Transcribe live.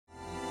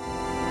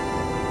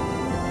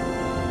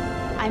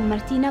I'm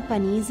Martina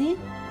Panisi.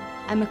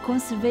 I'm a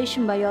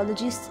conservation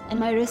biologist, and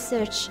my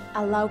research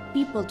allows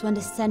people to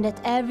understand that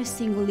every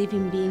single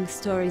living being's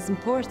story is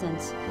important.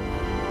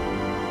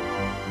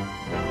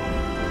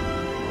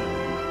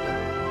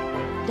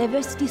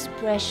 Diversity is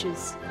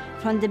precious.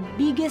 From the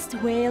biggest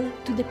whale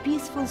to the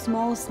peaceful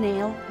small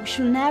snail, we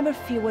should never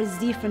fear what is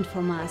different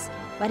from us,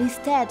 but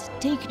instead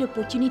take the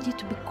opportunity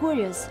to be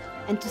curious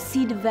and to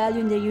see the value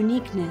in their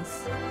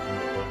uniqueness.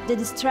 The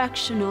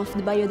destruction of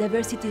the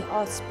biodiversity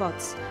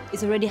hotspots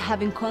is already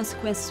having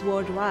consequences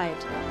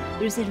worldwide.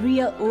 There is a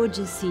real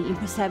urgency in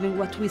preserving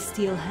what we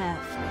still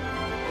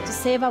have. To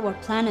save our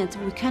planet,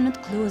 we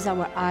cannot close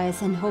our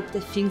eyes and hope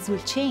that things will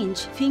change.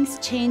 Things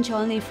change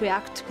only if we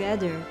act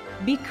together.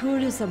 Be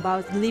curious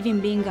about the living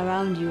being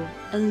around you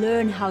and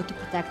learn how to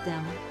protect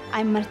them.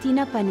 I'm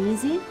Martina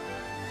Panisi.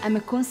 I'm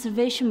a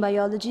conservation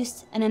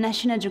biologist and a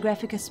National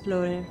Geographic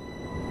explorer.